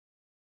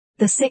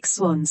The Six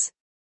Swans.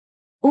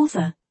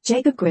 Author,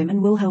 Jacob Grimm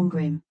and Wilhelm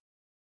Grimm.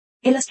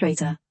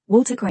 Illustrator,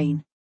 Walter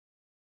Crane.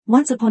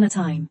 Once upon a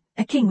time,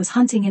 a king was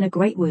hunting in a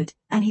great wood,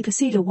 and he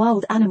pursued a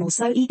wild animal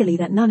so eagerly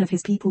that none of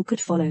his people could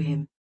follow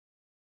him.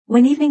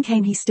 When evening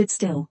came he stood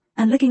still,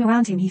 and looking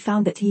around him he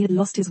found that he had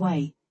lost his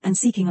way, and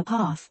seeking a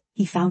path,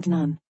 he found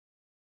none.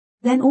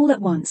 Then all at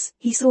once,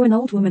 he saw an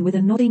old woman with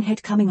a nodding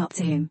head coming up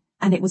to him,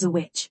 and it was a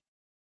witch.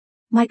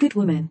 "My good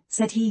woman,"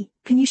 said he,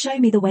 "can you show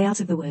me the way out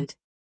of the wood?"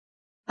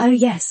 "Oh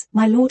yes,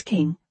 my lord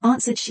king,"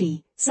 answered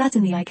she,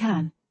 "certainly I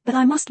can, but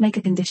I must make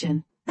a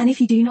condition, and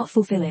if you do not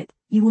fulfill it,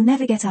 you will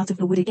never get out of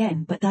the wood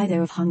again but die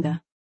there of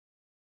hunger."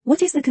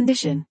 "What is the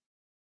condition?"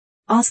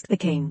 asked the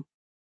king.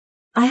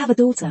 "I have a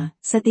daughter,"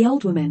 said the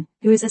old woman,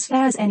 "who is as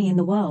fair as any in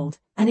the world,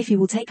 and if you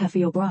will take her for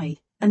your bride,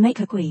 and make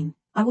her queen,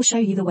 I will show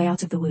you the way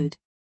out of the wood."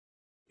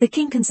 The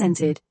king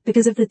consented,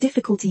 because of the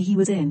difficulty he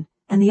was in,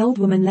 and the old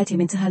woman led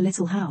him into her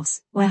little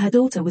house, where her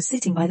daughter was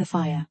sitting by the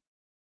fire.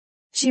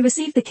 She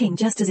received the king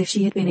just as if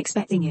she had been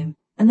expecting him,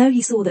 and though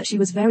he saw that she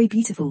was very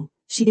beautiful,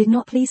 she did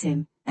not please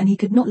him, and he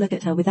could not look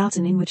at her without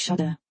an inward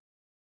shudder.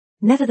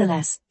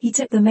 Nevertheless, he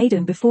took the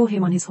maiden before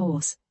him on his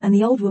horse, and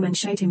the old woman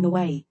showed him the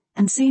way,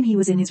 and soon he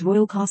was in his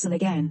royal castle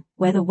again,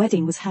 where the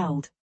wedding was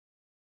held.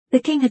 The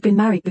king had been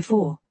married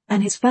before,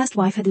 and his first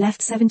wife had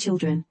left 7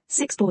 children,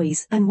 6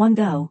 boys and 1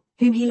 girl,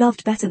 whom he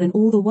loved better than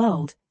all the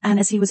world, and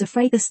as he was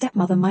afraid the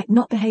stepmother might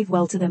not behave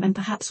well to them and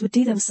perhaps would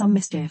do them some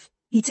mischief,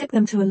 he took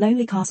them to a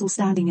lonely castle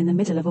standing in the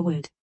middle of a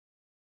wood.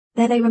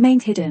 There they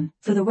remained hidden,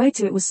 for the road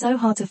to it was so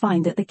hard to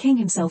find that the king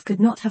himself could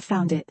not have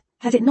found it,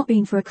 had it not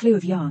been for a clue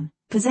of yarn,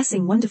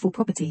 possessing wonderful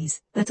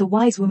properties, that a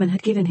wise woman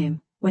had given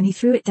him. When he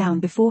threw it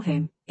down before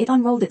him, it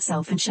unrolled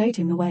itself and showed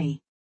him the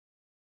way.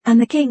 And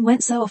the king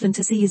went so often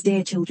to see his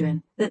dear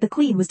children, that the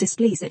queen was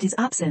displeased at his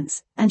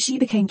absence, and she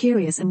became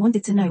curious and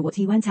wanted to know what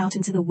he went out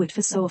into the wood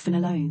for so often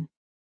alone.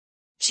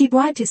 She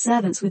bribed his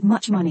servants with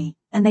much money,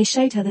 and they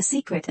showed her the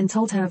secret and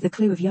told her of the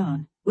clue of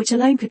yarn, which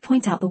alone could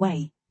point out the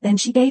way. Then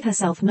she gave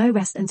herself no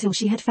rest until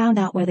she had found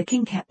out where the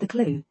king kept the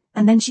clue,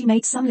 and then she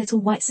made some little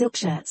white silk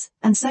shirts,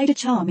 and sewed a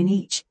charm in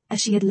each, as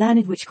she had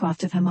learned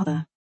witchcraft of her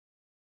mother.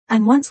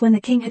 And once when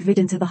the king had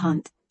ridden to the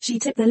hunt, she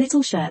took the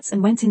little shirts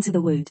and went into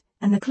the wood,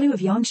 and the clue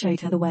of yarn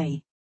showed her the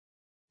way.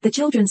 The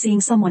children,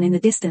 seeing someone in the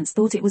distance,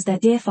 thought it was their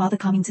dear father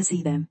coming to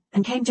see them,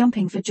 and came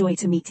jumping for joy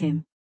to meet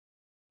him.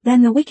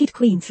 Then the wicked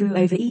queen threw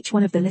over each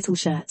one of the little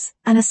shirts,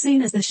 and as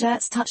soon as the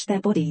shirts touched their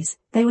bodies,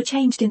 they were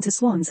changed into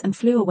swans and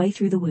flew away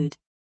through the wood.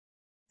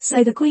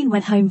 So the queen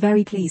went home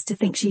very pleased to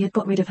think she had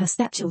got rid of her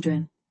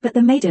stepchildren, but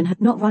the maiden had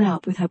not run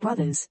out with her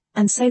brothers,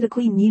 and so the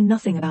queen knew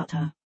nothing about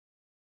her.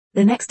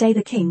 The next day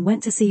the king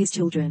went to see his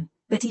children,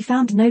 but he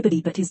found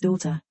nobody but his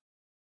daughter.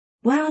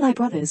 "Where are thy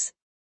brothers?"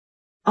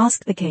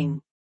 asked the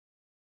king.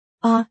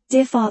 "Ah,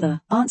 dear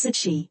father," answered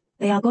she,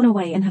 "they are gone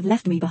away and have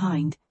left me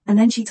behind." And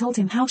then she told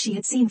him how she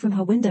had seen from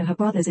her window her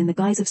brothers in the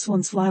guise of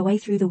swans fly away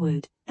through the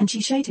wood, and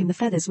she showed him the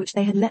feathers which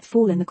they had let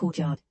fall in the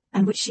courtyard,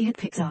 and which she had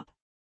picked up.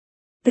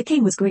 The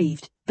king was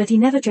grieved, but he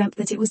never dreamt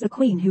that it was the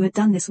queen who had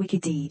done this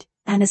wicked deed,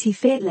 and as he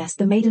feared lest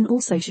the maiden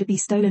also should be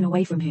stolen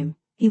away from him,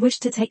 he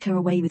wished to take her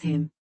away with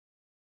him.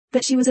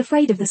 But she was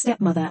afraid of the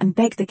stepmother and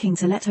begged the king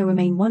to let her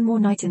remain one more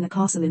night in the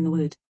castle in the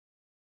wood.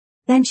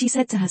 Then she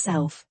said to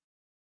herself,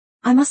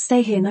 "I must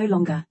stay here no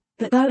longer,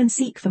 but go and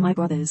seek for my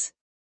brothers."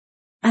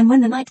 And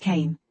when the night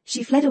came,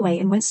 she fled away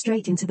and went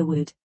straight into the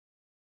wood.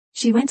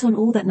 She went on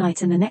all that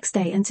night and the next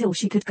day until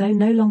she could go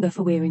no longer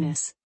for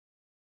weariness.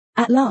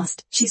 At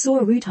last, she saw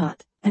a rude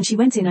hut, and she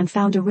went in and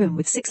found a room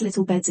with 6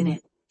 little beds in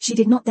it. She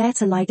did not dare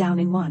to lie down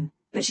in one,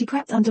 but she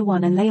crept under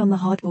one and lay on the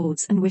hard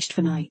boards and wished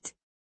for night.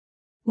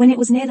 When it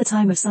was near the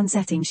time of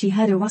sunsetting she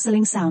heard a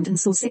rustling sound and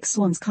saw 6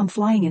 swans come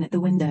flying in at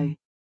the window.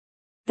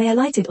 They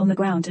alighted on the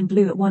ground and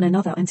blew at one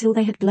another until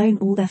they had blown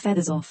all their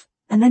feathers off,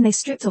 and then they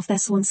stripped off their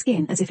swan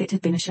skin as if it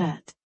had been a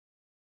shirt.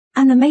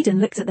 And the maiden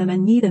looked at them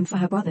and knew them for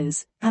her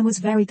brothers, and was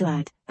very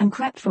glad, and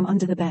crept from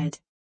under the bed.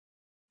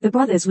 The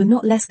brothers were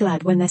not less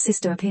glad when their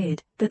sister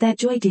appeared, but their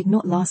joy did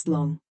not last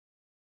long.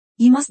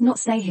 "You must not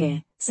stay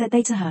here," said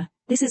they to her,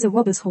 "this is a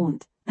robber's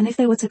haunt, and if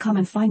they were to come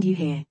and find you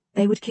here,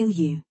 they would kill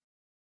you."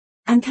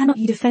 "And cannot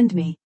you defend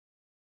me?"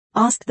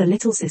 asked the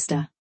little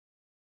sister.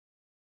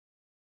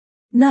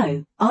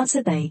 "No,"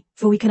 answered they,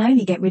 "for we can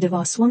only get rid of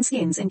our swan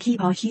skins and keep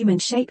our human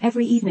shape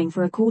every evening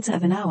for a quarter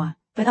of an hour,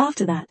 but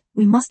after that,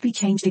 we must be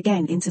changed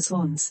again into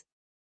swans."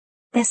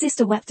 Their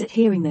sister wept at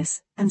hearing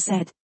this, and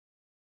said,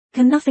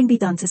 "Can nothing be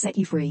done to set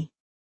you free?"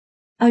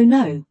 "Oh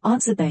no,"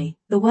 answered they,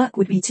 "the work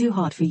would be too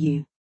hard for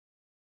you.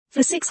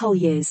 For 6 whole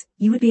years,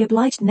 you would be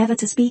obliged never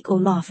to speak or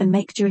laugh and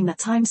make during that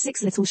time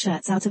 6 little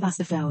shirts out of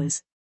aster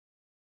flowers.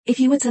 If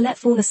you were to let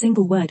fall a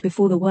single word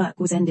before the work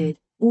was ended,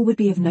 all would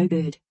be of no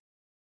good."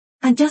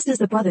 And just as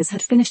the brothers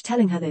had finished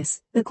telling her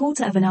this, the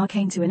quarter of an hour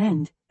came to an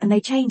end, and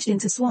they changed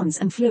into swans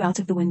and flew out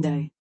of the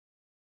window.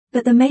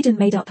 But the maiden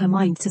made up her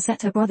mind to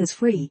set her brothers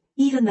free,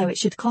 even though it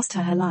should cost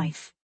her her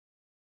life.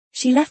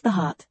 She left the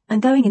hut, and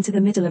going into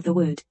the middle of the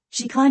wood,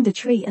 she climbed a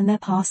tree and there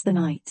passed the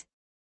night.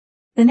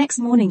 The next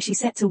morning she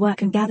set to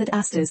work and gathered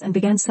asters and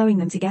began sewing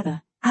them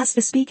together. As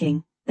for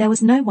speaking, there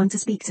was no one to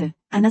speak to,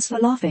 and as for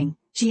laughing,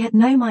 she had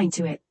no mind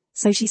to it,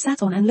 so she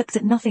sat on and looked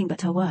at nothing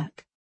but her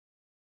work.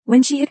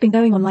 When she had been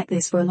going on like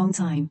this for a long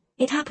time,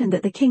 it happened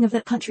that the king of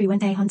that country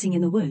went hunting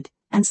in the wood,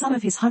 and some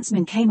of his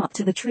huntsmen came up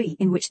to the tree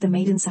in which the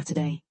maiden sat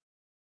today.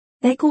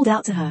 They called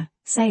out to her,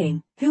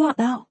 saying, "Who art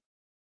thou?"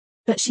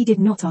 But she did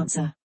not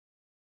answer.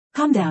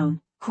 "Come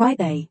down," cried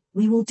they,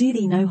 "we will do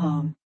thee no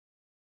harm."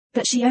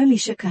 But she only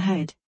shook her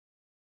head.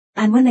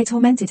 And when they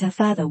tormented her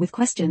further with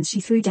questions, she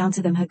threw down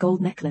to them her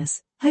gold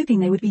necklace, hoping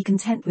they would be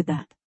content with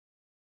that.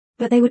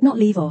 But they would not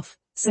leave off,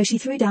 so she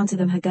threw down to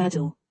them her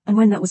girdle, and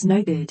when that was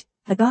no good,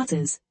 her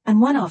garters,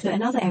 and one after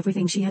another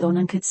everything she had on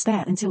and could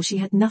spare until she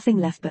had nothing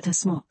left but her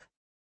smock.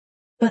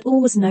 But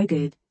all was no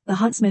good, the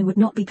huntsmen would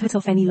not be put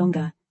off any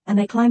longer, and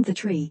they climbed the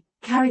tree,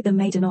 carried the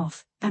maiden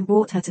off, and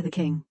brought her to the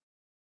king.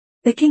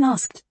 The king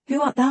asked,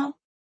 "Who art thou?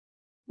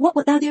 What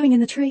wert thou doing in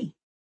the tree?"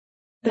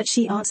 But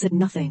she answered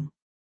nothing.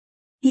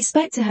 He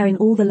spoke to her in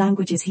all the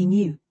languages he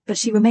knew, but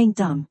she remained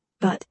dumb,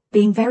 but,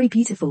 being very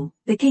beautiful,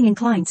 the king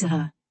inclined to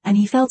her, and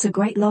he felt a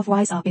great love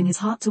rise up in his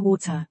heart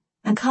towards her,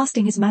 and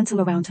casting his mantle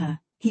around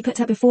her, he put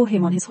her before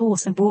him on his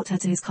horse and brought her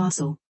to his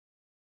castle.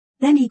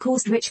 Then he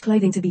caused rich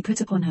clothing to be put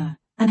upon her,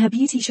 and her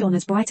beauty shone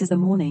as bright as the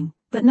morning,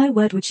 but no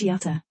word would she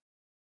utter.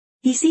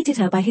 He seated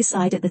her by his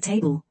side at the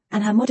table,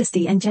 and her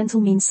modesty and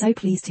gentle mien so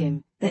pleased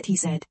him, that he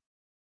said,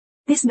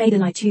 "This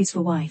maiden I choose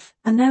for wife,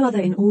 and no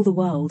other in all the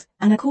world,"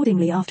 and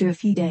accordingly after a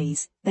few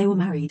days, they were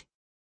married.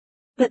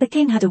 But the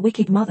king had a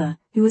wicked mother,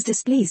 who was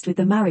displeased with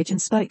the marriage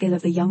and spoke ill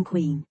of the young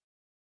queen.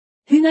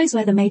 "Who knows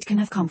where the maid can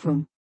have come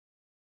from?"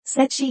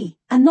 said she,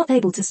 "and not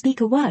able to speak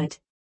a word.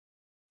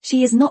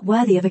 She is not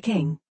worthy of a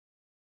king."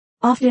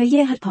 After a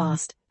year had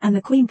passed, and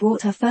the queen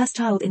brought her first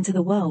child into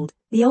the world,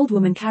 the old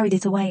woman carried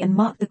it away and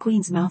marked the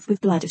queen's mouth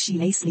with blood as she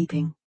lay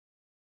sleeping.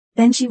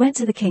 Then she went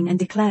to the king and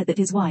declared that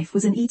his wife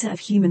was an eater of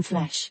human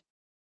flesh.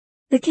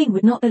 The king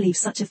would not believe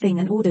such a thing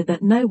and ordered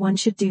that no one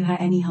should do her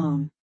any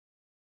harm.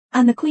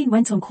 And the queen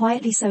went on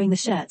quietly sewing the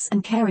shirts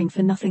and caring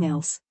for nothing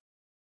else.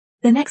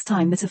 The next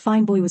time that a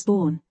fine boy was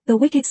born, the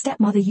wicked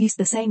stepmother used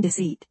the same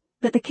deceit,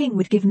 but the king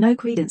would give no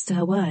credence to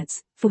her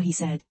words, for he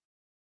said,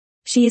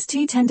 "She is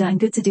too tender and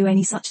good to do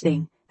any such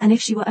thing, and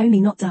if she were only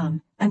not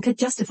dumb, and could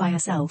justify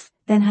herself,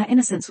 then her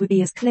innocence would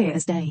be as clear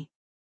as day."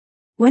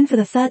 When for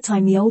the third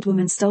time the old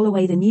woman stole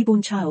away the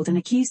newborn child and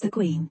accused the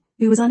queen,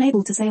 who was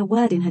unable to say a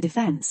word in her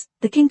defense,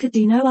 the king could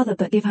do no other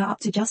but give her up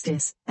to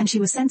justice, and she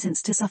was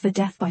sentenced to suffer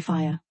death by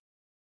fire.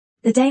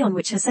 The day on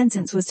which her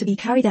sentence was to be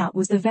carried out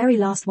was the very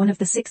last one of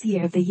the 6th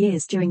year of the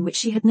years during which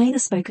she had neither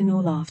spoken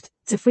nor laughed,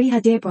 to free her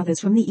dear brothers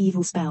from the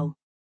evil spell.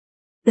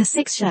 The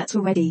 6 shirts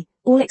were ready,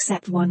 all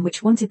except one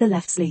which wanted the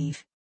left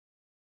sleeve.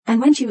 And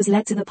when she was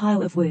led to the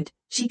pile of wood,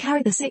 she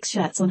carried the 6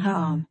 shirts on her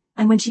arm,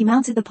 and when she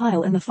mounted the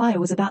pile and the fire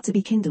was about to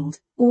be kindled,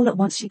 all at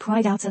once she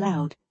cried out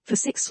aloud, for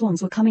 6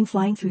 swans were coming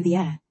flying through the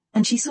air,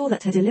 and she saw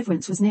that her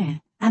deliverance was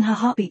near, and her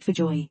heart beat for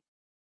joy.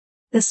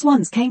 The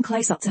swans came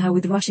close up to her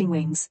with rushing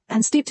wings,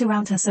 and stooped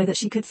around her so that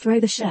she could throw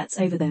the shirts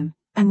over them,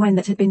 and when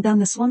that had been done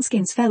the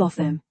swanskins fell off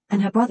them,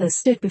 and her brothers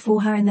stood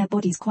before her in their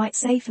bodies quite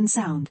safe and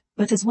sound,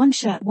 but as one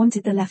shirt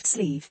wanted the left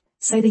sleeve,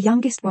 so the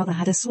youngest brother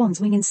had a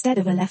swan's wing instead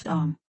of a left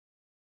arm.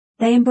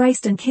 They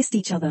embraced and kissed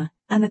each other,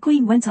 and the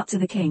queen went up to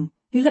the king,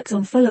 who looked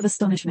on full of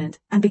astonishment,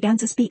 and began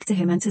to speak to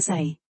him and to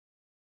say,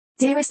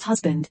 "Dearest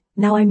husband,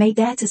 now I may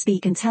dare to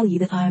speak and tell you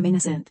that I am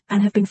innocent,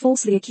 and have been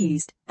falsely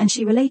accused," and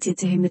she related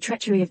to him the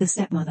treachery of the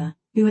stepmother,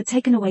 who had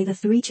taken away the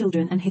 3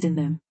 children and hidden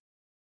them.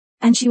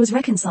 And she was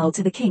reconciled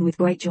to the king with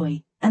great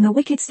joy, and the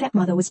wicked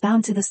stepmother was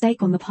bound to the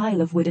stake on the pile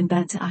of wood and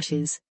burnt to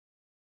ashes.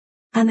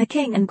 And the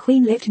king and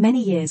queen lived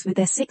many years with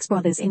their 6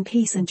 brothers in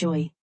peace and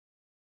joy.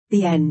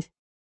 The end.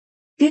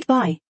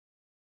 Goodbye.